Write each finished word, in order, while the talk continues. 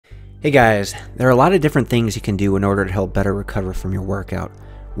Hey guys, there are a lot of different things you can do in order to help better recover from your workout.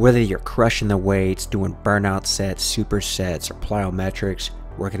 Whether you're crushing the weights, doing burnout sets, supersets, or plyometrics,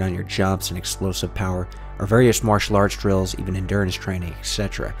 working on your jumps and explosive power, or various martial arts drills, even endurance training,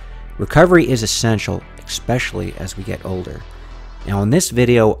 etc. Recovery is essential, especially as we get older. Now in this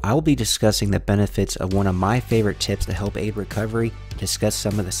video, I will be discussing the benefits of one of my favorite tips to help aid recovery and discuss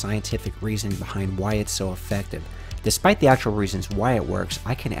some of the scientific reasoning behind why it's so effective. Despite the actual reasons why it works,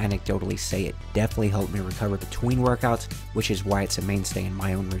 I can anecdotally say it definitely helped me recover between workouts, which is why it's a mainstay in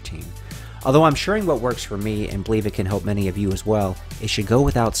my own routine. Although I'm sharing what works for me and believe it can help many of you as well, it should go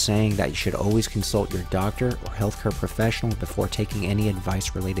without saying that you should always consult your doctor or healthcare professional before taking any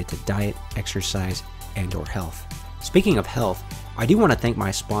advice related to diet, exercise, and/or health. Speaking of health, I do want to thank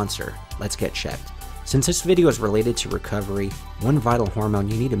my sponsor, Let's Get Checked. Since this video is related to recovery, one vital hormone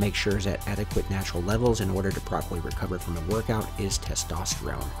you need to make sure is at adequate natural levels in order to properly recover from a workout is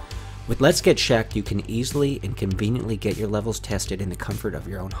testosterone. With Let's Get Checked, you can easily and conveniently get your levels tested in the comfort of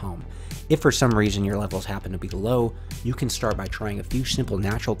your own home. If for some reason your levels happen to be low, you can start by trying a few simple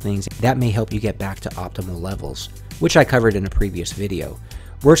natural things that may help you get back to optimal levels, which I covered in a previous video.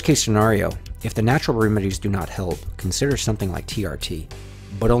 Worst case scenario, if the natural remedies do not help, consider something like TRT,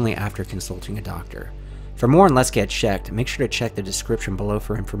 but only after consulting a doctor. For more on Let's Get Checked, make sure to check the description below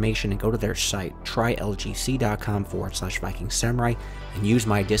for information and go to their site, trylgc.com/Viking Samurai, and use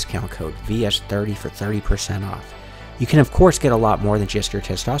my discount code VS30 for 30% off. You can of course get a lot more than just your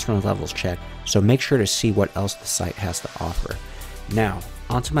testosterone levels checked, so make sure to see what else the site has to offer. Now,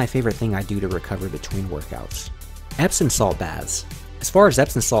 onto my favorite thing I do to recover between workouts. Epsom salt baths. As far as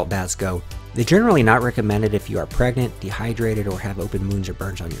Epsom salt baths go, they're generally not recommended if you are pregnant, dehydrated, or have open wounds or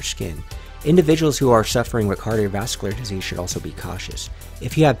burns on your skin. Individuals who are suffering with cardiovascular disease should also be cautious.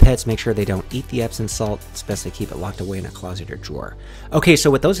 If you have pets, make sure they don't eat the Epsom salt. It's best to keep it locked away in a closet or drawer. Okay, so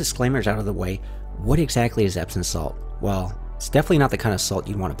with those disclaimers out of the way, what exactly is Epsom salt? Well, it's definitely not the kind of salt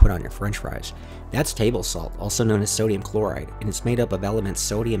you'd want to put on your french fries. That's table salt, also known as sodium chloride, and it's made up of elements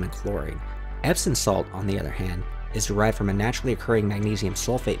sodium and chlorine. Epsom salt, on the other hand, is derived from a naturally occurring magnesium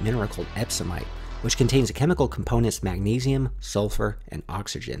sulfate mineral called epsomite, which contains the chemical components magnesium, sulfur, and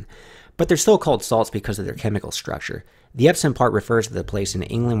oxygen. But they're still called salts because of their chemical structure. The Epsom part refers to the place in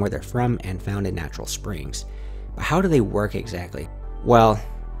England where they're from and found in natural springs. But how do they work exactly? Well,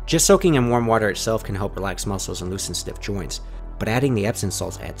 just soaking in warm water itself can help relax muscles and loosen stiff joints, but adding the Epsom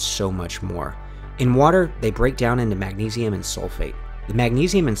salts adds so much more. In water, they break down into magnesium and sulfate. The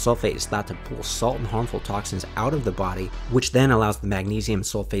magnesium and sulfate is thought to pull salt and harmful toxins out of the body, which then allows the magnesium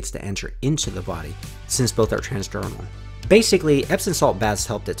sulfates to enter into the body, since both are transdermal. Basically, Epsom salt baths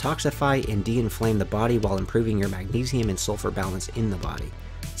help detoxify and de-inflame the body while improving your magnesium and sulfur balance in the body.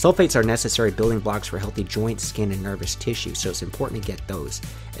 Sulfates are necessary building blocks for healthy joints, skin, and nervous tissue, so it's important to get those.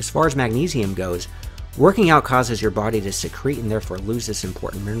 As far as magnesium goes, working out causes your body to secrete and therefore lose this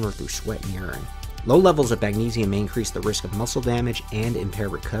important mineral through sweat and urine. Low levels of magnesium may increase the risk of muscle damage and impair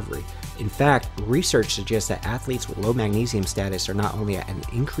recovery. In fact, research suggests that athletes with low magnesium status are not only at an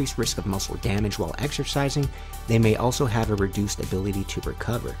increased risk of muscle damage while exercising, they may also have a reduced ability to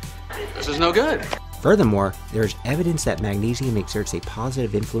recover. This is no good. Furthermore, there is evidence that magnesium exerts a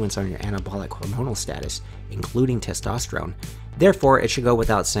positive influence on your anabolic hormonal status, including testosterone. Therefore, it should go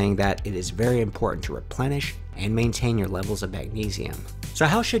without saying that it is very important to replenish and maintain your levels of magnesium. So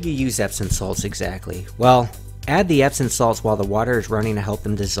how should you use Epsom salts exactly? Well, add the Epsom salts while the water is running to help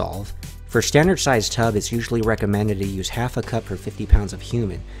them dissolve. For standard size tub, it's usually recommended to use half a cup per 50 pounds of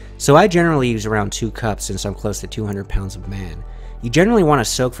human. So I generally use around 2 cups since I'm close to 200 pounds of man. You generally want to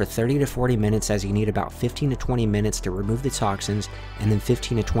soak for 30 to 40 minutes as you need about 15 to 20 minutes to remove the toxins and then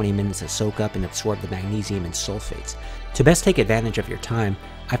 15 to 20 minutes to soak up and absorb the magnesium and sulfates. To best take advantage of your time,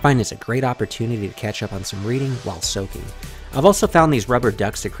 I find it's a great opportunity to catch up on some reading while soaking. I've also found these rubber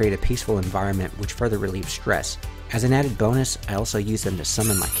ducks to create a peaceful environment which further relieves stress. As an added bonus, I also use them to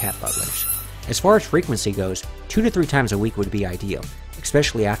summon my cat butlers. As far as frequency goes, 2 to 3 times a week would be ideal,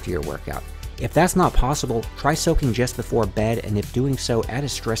 especially after your workout. If that's not possible, try soaking just before bed, and if doing so, add a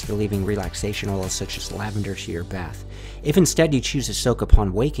stress-relieving relaxation oil such as lavender to your bath. If instead you choose to soak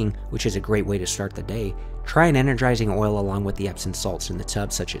upon waking, which is a great way to start the day, try an energizing oil along with the Epsom salts in the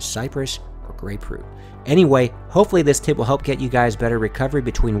tub such as cypress or grapefruit. Anyway, hopefully this tip will help get you guys better recovery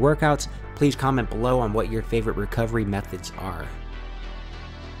between workouts. Please comment below on what your favorite recovery methods are.